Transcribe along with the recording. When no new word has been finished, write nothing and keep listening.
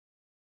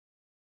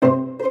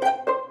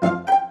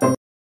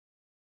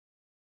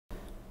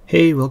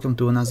Hey, welcome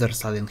to another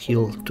Silent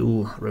Hill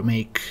 2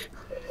 Remake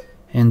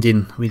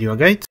Ending video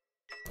guide.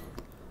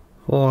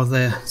 For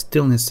the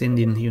Stillness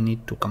Ending you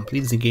need to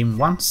complete the game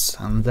once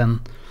and then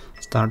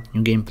start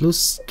New Game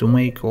Plus to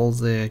make all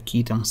the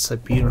key items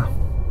appear.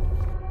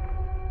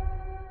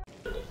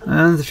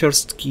 And the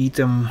first key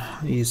item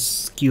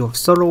is Key of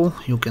Sorrow.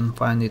 You can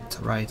find it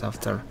right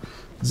after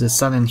the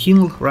Silent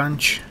Hill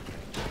ranch.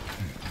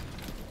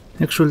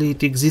 Actually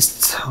it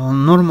exists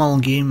on normal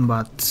game,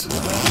 but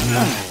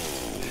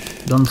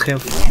don't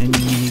have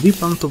any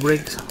weapon to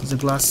break the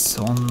glass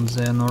on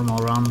the normal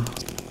run.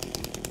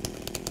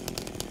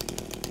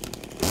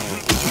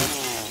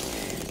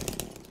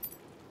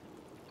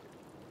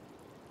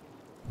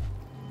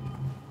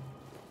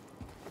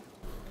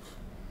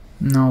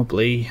 Now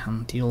play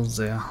until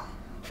the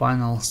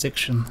final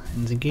section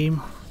in the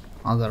game,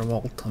 other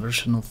world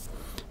version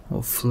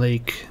of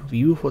Lake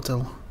View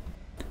Hotel.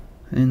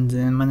 In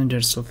the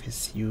manager's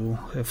office you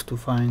have to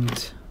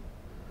find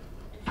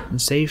the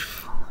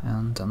safe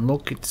and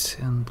unlock it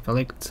and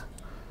collect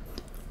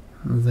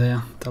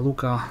the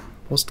Toluca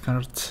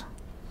Postcard,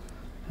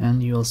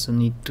 and you also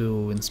need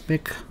to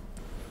inspect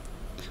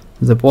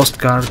the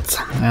postcard,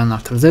 and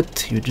after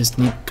that you just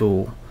need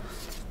to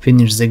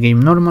finish the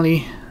game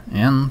normally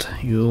and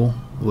you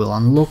will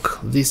unlock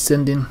this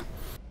ending.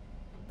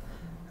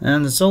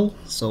 And that's all,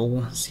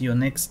 so see you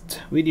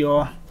next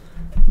video,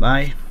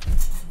 bye.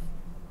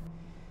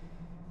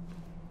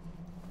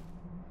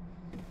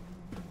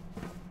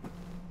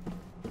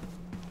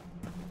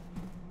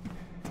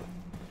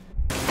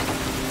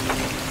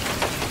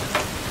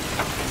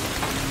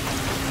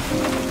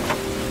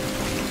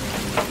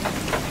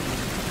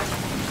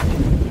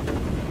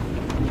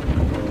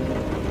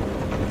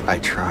 I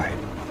tried.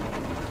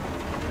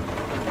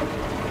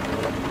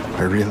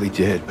 I really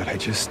did, but I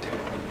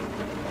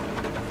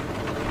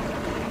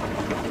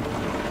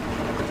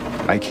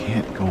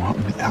can't go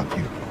on without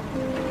you.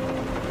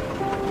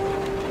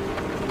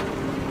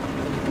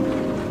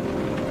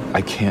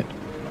 I can't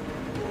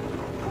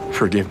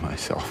forgive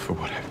myself for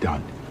what I've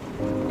done.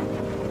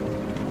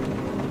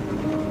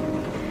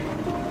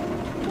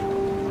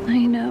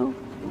 I know.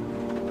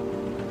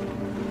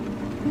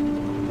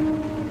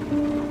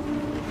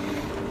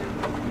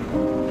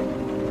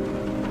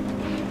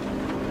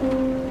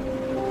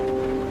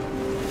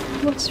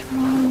 What's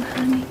wrong,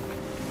 honey?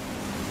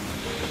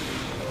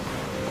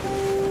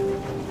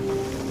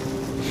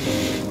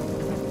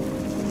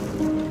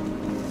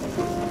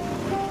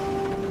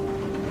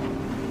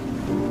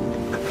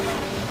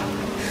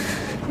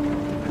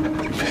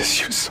 I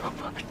miss you so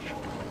much.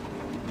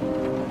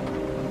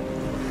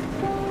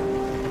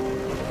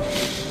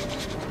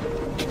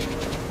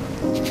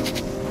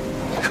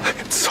 I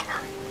am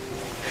sorry.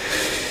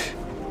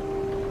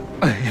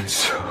 I am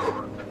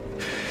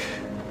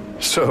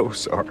so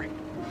sorry.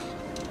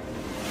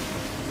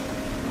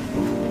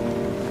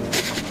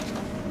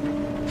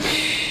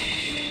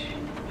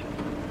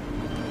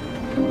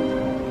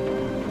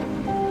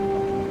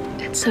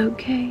 It's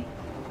okay.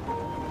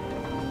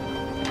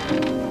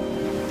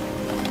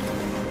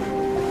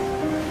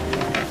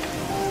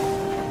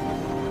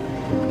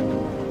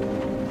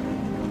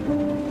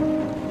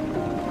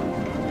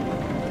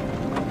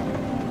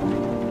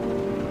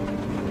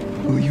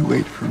 Will you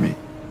wait for me?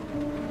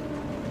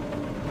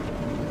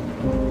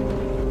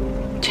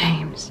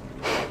 James.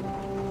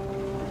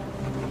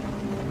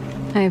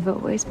 I've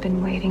always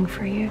been waiting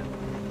for you.